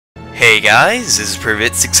Hey guys, this is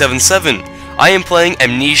Privyet 677. I am playing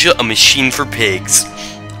Amnesia: A Machine for Pigs.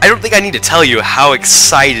 I don't think I need to tell you how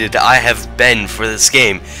excited I have been for this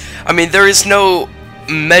game. I mean, there is no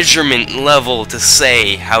measurement level to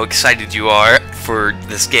say how excited you are for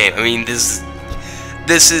this game. I mean, this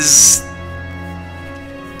is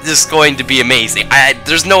just going to be amazing.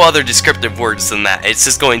 There's no other descriptive words than that. It's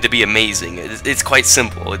just going to be amazing. It's quite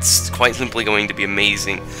simple. It's quite simply going to be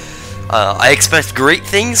amazing. I expect great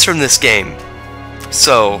things from this game.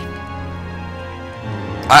 So,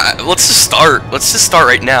 let's just start. Let's just start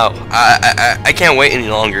right now. I can't wait any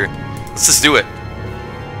longer. Let's just do it.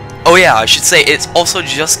 Oh yeah, I should say it's also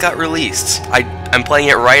just got released. I'm playing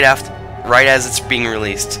it right as it's being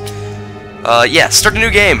released. Yeah, start a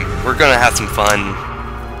new game. We're gonna have some fun.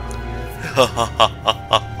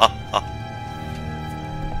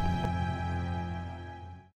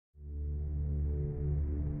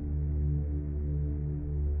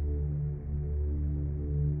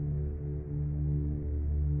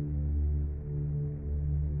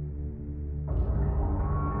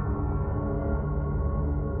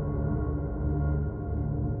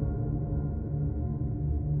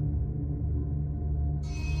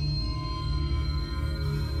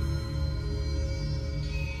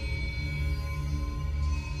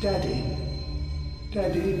 Daddy,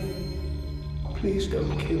 Daddy, please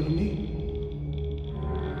don't kill me.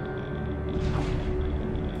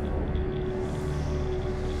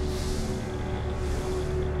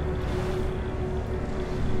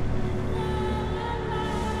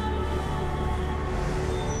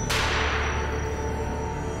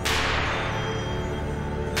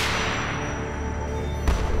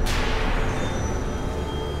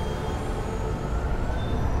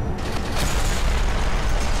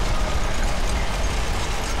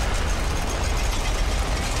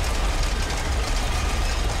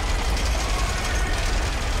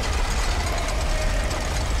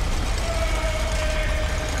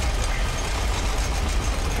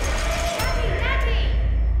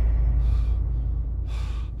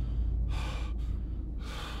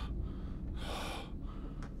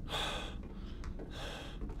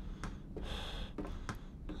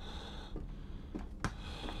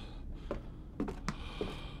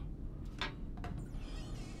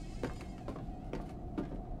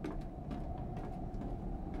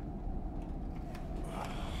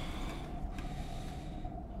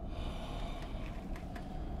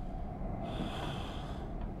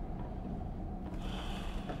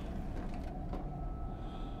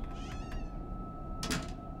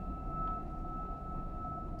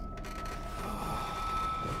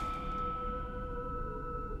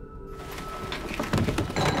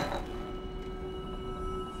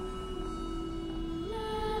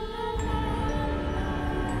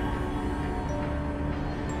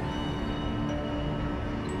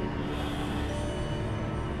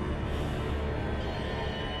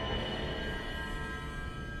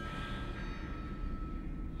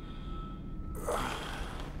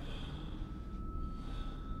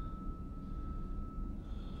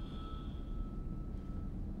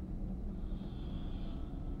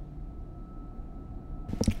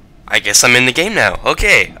 I guess I'm in the game now.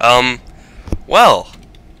 Okay, well,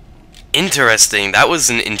 interesting. That was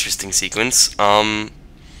an interesting sequence. Well,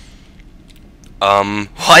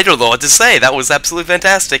 I don't know what to say. That was absolutely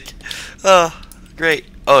fantastic. Great.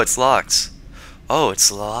 Oh, it's locked. Oh, it's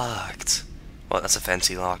locked. Well, that's a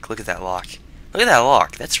fancy lock. Look at that lock. Look at that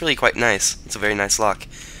lock. That's really quite nice. It's a very nice lock.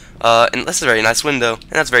 And that's a very nice window.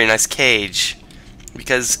 And that's a very nice cage.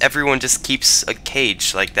 Because everyone just keeps a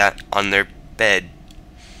cage like that on their bed.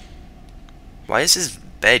 Why is his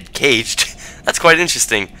bed caged? That's quite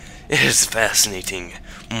interesting. It is fascinating.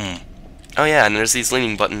 Oh yeah, and there's these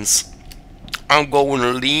leaning buttons. I'm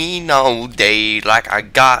gonna lean all day like I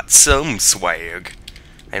got some swag.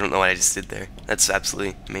 I don't know what I just did there. That's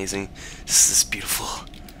absolutely amazing. This is beautiful.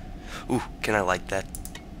 Ooh, can I like that?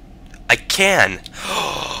 I can!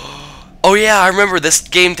 Oh yeah, I remember this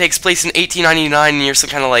game takes place in 1899 and you're some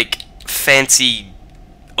kind of like fancy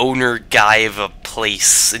owner guy of a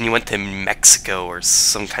place, and you went to Mexico or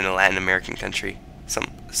some kind of Latin American country,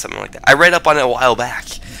 something like that. I read up on it a while back.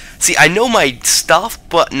 See, I know my stuff,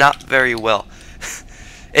 but not very well.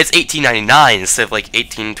 It's 1899 instead of like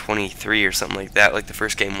 1823 or something like that, like the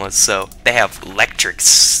first game was. So they have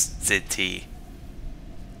electricity.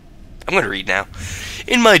 I'm gonna read now.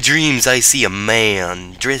 In my dreams, I see a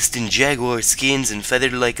man dressed in jaguar skins and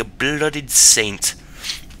feathered like a blooded saint.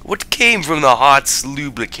 What came from the hearts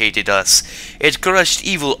lubricated us. It crushed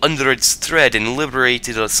evil under its thread and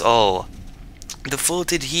liberated us all. The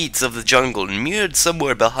foetid heats of the jungle mirrored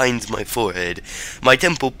somewhere behind my forehead. My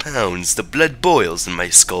temple pounds, the blood boils in my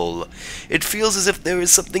skull. It feels as if there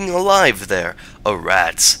is something alive there. A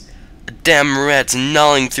rat. A damn rat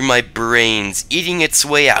gnawing through my brains, eating its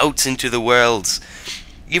way out into the world.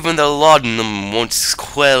 Even the laudanum won't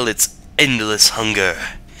quell its endless hunger.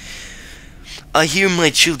 I hear my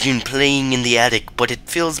children playing in the attic, but it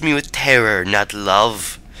fills me with terror, not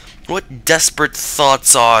love. What desperate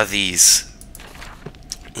thoughts are these?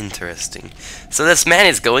 Interesting. So this man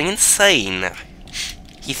is going insane.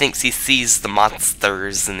 He thinks he sees the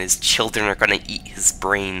monsters and his children are gonna eat his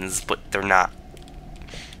brains, but they're not.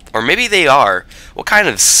 Or maybe they are. What kind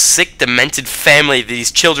of sick, demented family do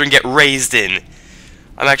these children get raised in?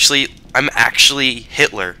 I'm actually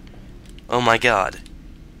Hitler. Oh my god.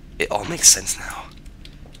 It all makes sense now.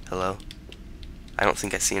 Hello? I don't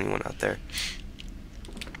think I see anyone out there.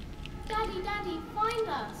 Daddy, find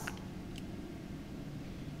us.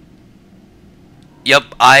 Yep,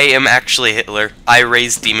 I am actually Hitler. I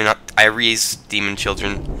raised demon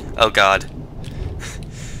children. Oh god.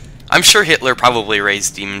 I'm sure Hitler probably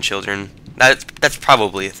raised demon children. That's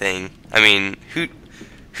probably a thing. I mean,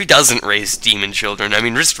 who doesn't raise demon children? I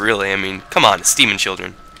mean, just really, I mean, come on, it's demon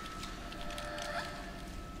children.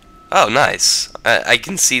 Oh, nice. I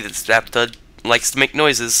can see that this bathtub likes to make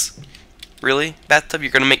noises. Really? Bathtub,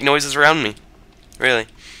 you're gonna make noises around me? Really?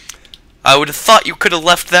 I would have thought you could have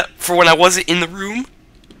left that for when I wasn't in the room.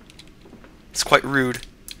 It's quite rude.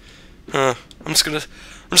 Huh. I'm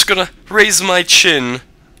just gonna raise my chin.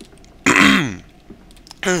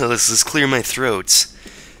 Let's just clear my throat.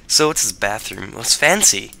 So what's this bathroom? Well, it's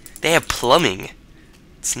fancy. They have plumbing.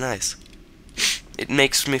 It's nice. It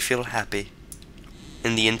makes me feel happy.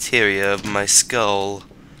 In the interior of my skull.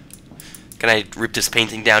 Can I rip this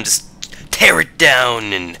painting down? Just tear it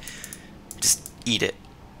down and just eat it.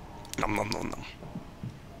 Nom nom nom nom.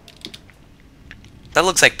 That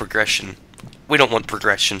looks like progression. We don't want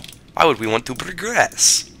progression. Why would we want to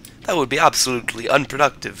progress? That would be absolutely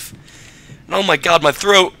unproductive. And oh my god, my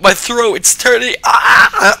throat! My throat! It's turning!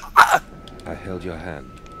 Ah! I held your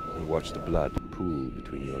hand and watched the blood pool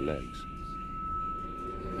between your legs.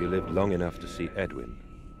 You lived long enough to see Edwin,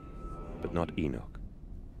 but not Enoch.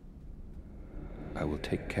 I will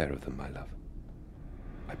take care of them, my love.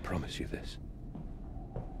 I promise you this.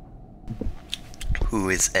 Who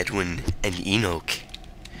is Edwin and Enoch?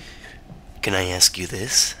 Can I ask you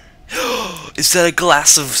this? Is that a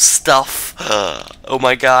glass of stuff? Oh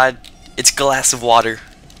my god. It's a glass of water.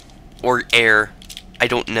 Or air. I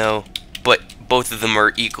don't know. But both of them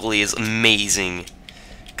are equally as amazing.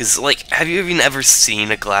 Because, like, have you even ever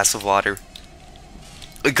seen a glass of water?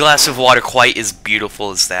 A glass of water quite as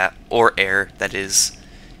beautiful as that. Or air, that is.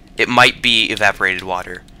 It might be evaporated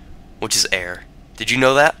water, which is air. Did you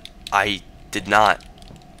know that? I did not.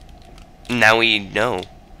 Now we know.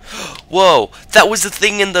 Whoa! That was the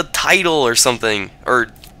thing in the title or something. Or,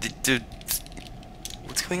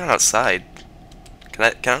 what's going on outside?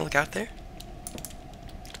 Can I look out there?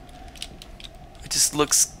 It just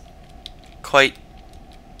looks quite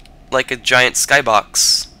like a giant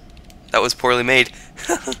skybox that was poorly made.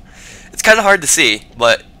 It's kind of hard to see,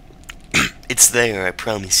 but it's there, I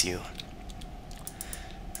promise you.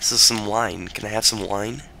 This is some wine. Can I have some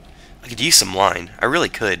wine? I could use some wine. I really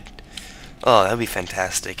could. Oh, that'd be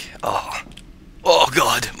fantastic. Oh. Oh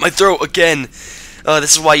god, my throat again.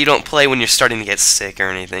 This is why you don't play when you're starting to get sick or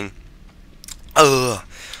anything.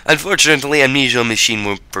 Unfortunately, Amnesia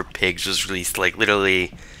Machine for Pigs was released like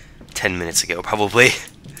literally 10 minutes ago, probably.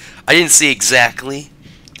 I didn't see exactly,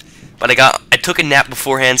 but I took a nap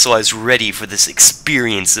beforehand, so I was ready for this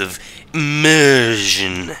experience of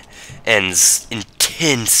immersion and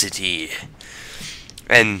intensity.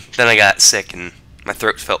 And then I got sick and my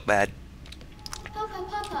throat felt bad.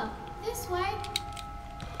 Papa, this way.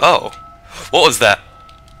 Oh, what was that?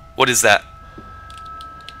 What is that?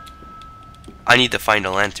 I need to find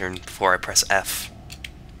a lantern before I press F.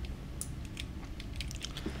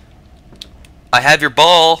 I have your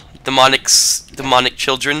ball, demonic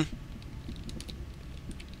children.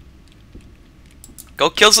 Go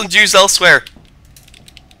kill some Jews elsewhere.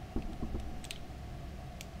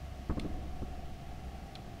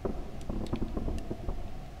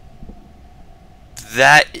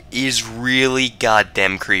 That is really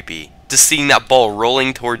goddamn creepy. Just seeing that ball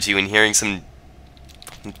rolling towards you and hearing some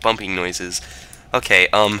bumping noises. Okay,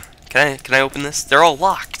 can I open this? They're all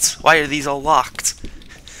locked. Why are these all locked?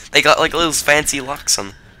 They got like little fancy locks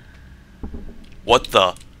on. What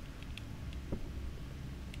the?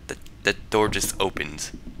 The door just opened.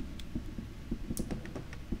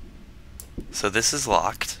 So this is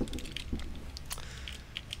locked.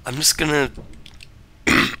 I'm just gonna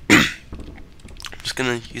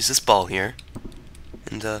gonna use this ball here.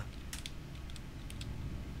 And,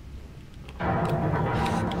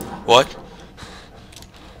 What?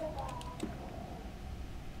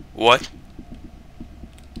 What?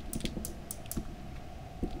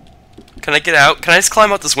 Can I get out? Can I just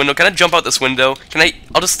climb out this window? Can I jump out this window?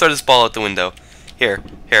 I'll just throw this ball out the window. Here,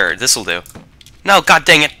 this'll do. No, god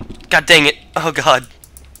dang it! God dang it! Oh god.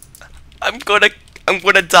 I'm gonna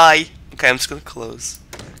die. Okay, I'm just gonna close.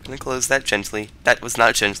 I'm gonna close that gently. That was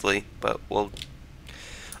not gently, but we'll...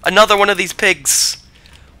 Another one of these pigs!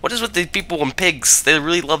 What is with these people and pigs? They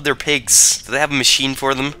really love their pigs. Do they have a machine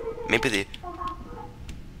for them? Maybe they...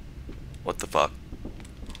 What the fuck?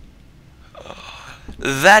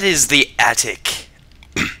 That is the attic.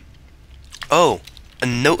 Oh, a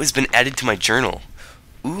note has been added to my journal.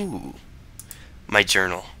 Ooh. My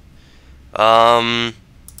journal.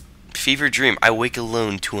 Fever dream. I wake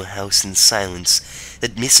alone to a house in silence.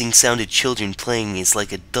 That missing sound of children playing is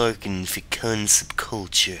like a dark and fecund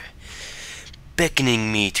subculture,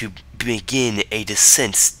 beckoning me to begin a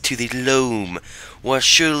descent to the loam, where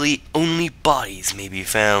surely only bodies may be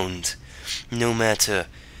found. No matter,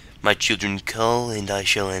 my children call and I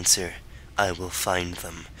shall answer. I will find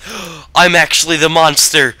them. I'm actually the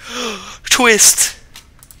monster! Twist!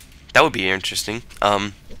 That would be interesting.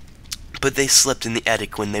 But they slept in the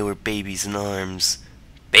attic when they were babies in arms.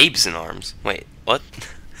 Babes in arms? Wait, what?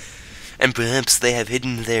 And perhaps they have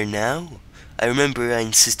hidden there now? I remember I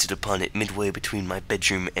insisted upon it midway between my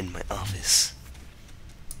bedroom and my office.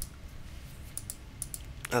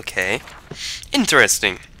 Okay.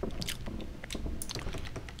 Interesting.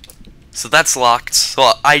 So that's locked,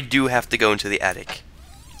 so I do have to go into the attic.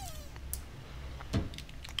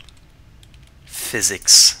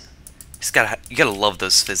 Physics. You gotta love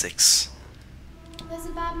those physics. There's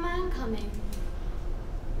a bad man coming.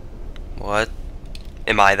 What?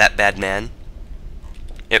 Am I that bad man?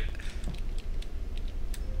 Yep.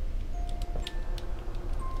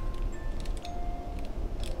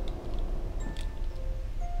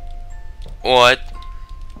 What?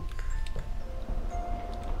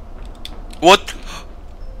 What?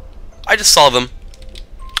 I just saw them.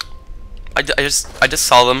 I just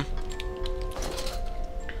saw them.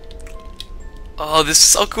 Oh, this is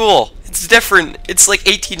so cool. It's different. It's like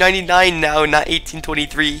 1899 now, not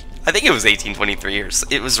 1823. I think it was 1823, or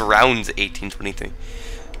it was around 1823.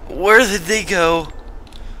 Where did they go?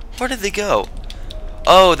 Where did they go?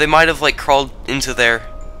 Oh, they might have like crawled into their...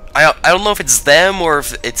 I don't know if it's them or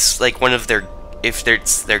if it's like one of their... If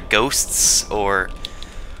it's their ghosts or...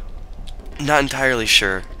 Not entirely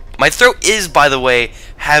sure. My throat is, by the way,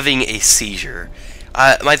 having a seizure.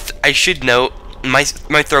 I should note, my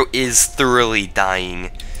throat is thoroughly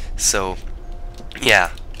dying. So,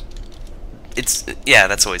 yeah. Yeah,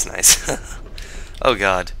 that's always nice. Oh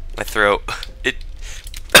god, my throat.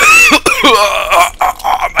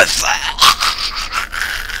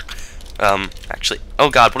 Actually, oh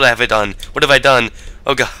god, what have I done? What have I done?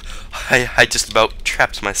 Oh god, I just about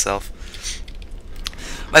trapped myself.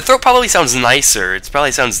 My throat probably sounds nicer. It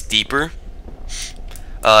probably sounds deeper.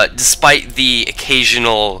 Despite the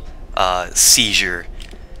occasional seizure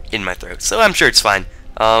in my throat. So I'm sure it's fine.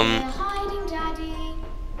 They're hiding, Daddy.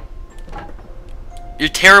 You're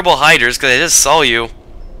terrible hiders, because I just saw you.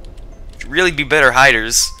 You'd really be better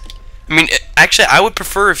hiders. I mean, actually, I would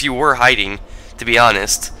prefer if you were hiding, to be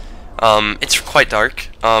honest. It's quite dark.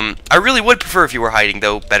 I really would prefer if you were hiding,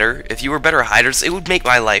 though, better. If you were better hiders, it would make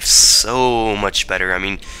my life so much better. I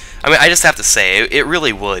mean, I just have to say, it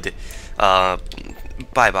really would. Buy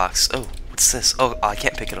box. Oh, what's this? Oh, I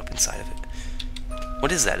can't pick it up inside of it.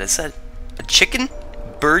 What is that? Is that a chicken?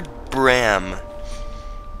 Bird bram.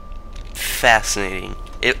 Fascinating.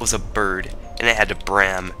 It was a bird, and it had to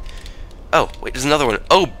bram. Oh, wait, there's another one.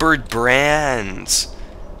 Oh, bird brands.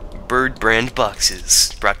 Bird brand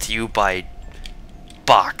boxes, brought to you by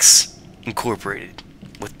Box Incorporated,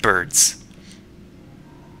 with birds.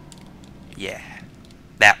 Yeah,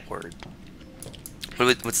 that word.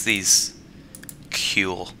 What's these?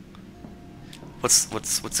 Cool.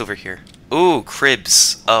 What's over here? Ooh,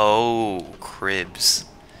 cribs. Oh, cribs.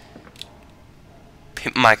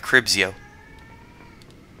 Pimp my cribs, yo.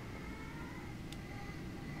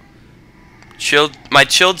 My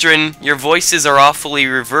children, your voices are awfully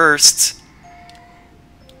reversed.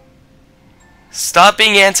 Stop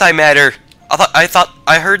being antimatter.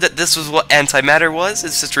 I heard that this was what antimatter was.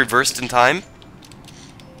 It's just reversed in time.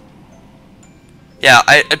 Yeah,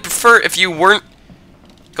 I'd prefer if you weren't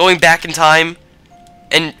going back in time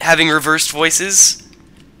and having reversed voices.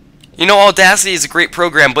 You know, Audacity is a great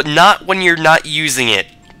program, but not when you're not using it.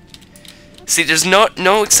 See, there's no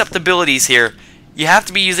acceptabilities here. You have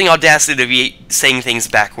to be using Audacity to be saying things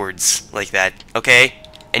backwards like that, okay?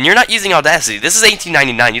 And you're not using Audacity. This is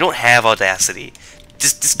 1899. You don't have Audacity.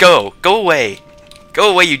 Just go. Go away.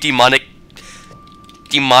 Go away, you demonic,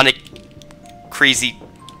 crazy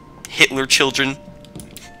Hitler children.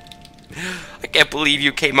 I can't believe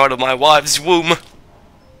you came out of my wife's womb.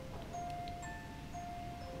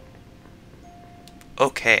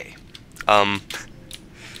 Okay.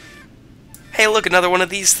 Hey, look, another one of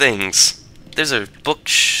these things. There's a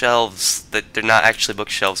bookshelves that they're not actually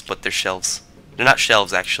bookshelves, but they're shelves. They're not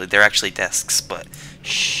shelves, actually. They're actually desks, but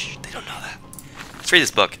shh, they don't know that. Let's read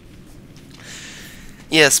this book.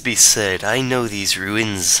 Yes, be said, I know these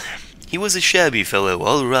ruins. He was a shabby fellow,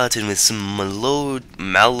 all rotten with some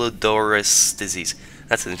malodorous disease.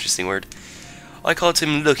 That's an interesting word. I caught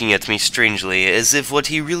him looking at me strangely, as if what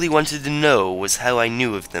he really wanted to know was how I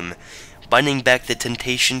knew of them, binding back the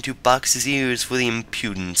temptation to box his ears for the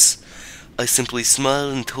impudence. I simply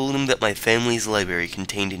smiled and told him that my family's library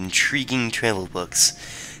contained intriguing travel books.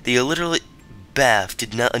 The illiterate Baff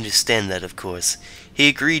did not understand that, of course. He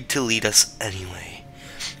agreed to lead us anyway.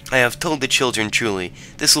 I have told the children truly,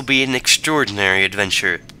 this will be an extraordinary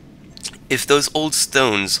adventure. If those old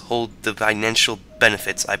stones hold the financial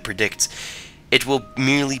benefits I predict, it will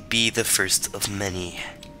merely be the first of many.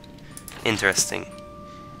 Interesting.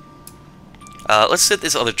 Let's see what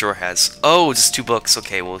this other drawer has. Oh, just 2 books.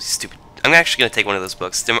 Okay, well, stupid. I'm actually gonna take one of those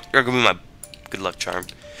books. They're gonna be my good luck charm.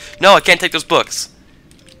 No, I can't take those books.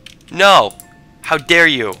 No! How dare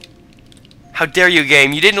you? How dare you,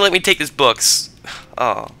 game? You didn't let me take these books.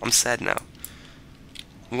 Oh, I'm sad now.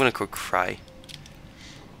 I'm gonna go cry.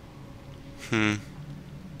 Yep,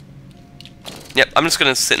 I'm just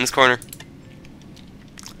gonna sit in this corner.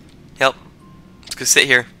 Yep. Let's go sit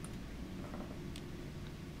here.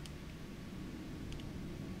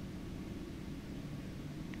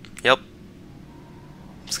 Yep.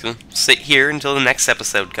 Just gonna sit here until the next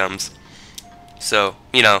episode comes. So,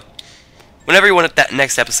 you know, whenever you want that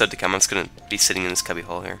next episode to come, I'm just gonna be sitting in this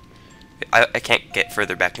cubbyhole here. I can't get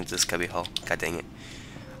further back into this cubbyhole. God dang it.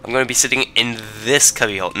 I'm gonna be sitting in this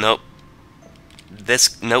cubbyhole. Nope.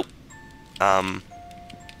 This, nope.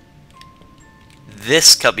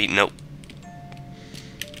 This cubby, nope.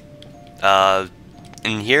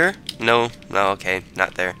 In here? No, okay,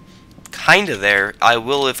 not there. Kinda there. I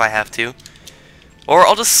will if I have to. Or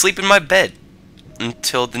I'll just sleep in my bed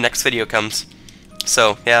until the next video comes.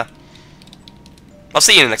 So, yeah. I'll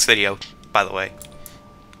see you in the next video, by the way.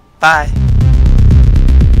 Bye.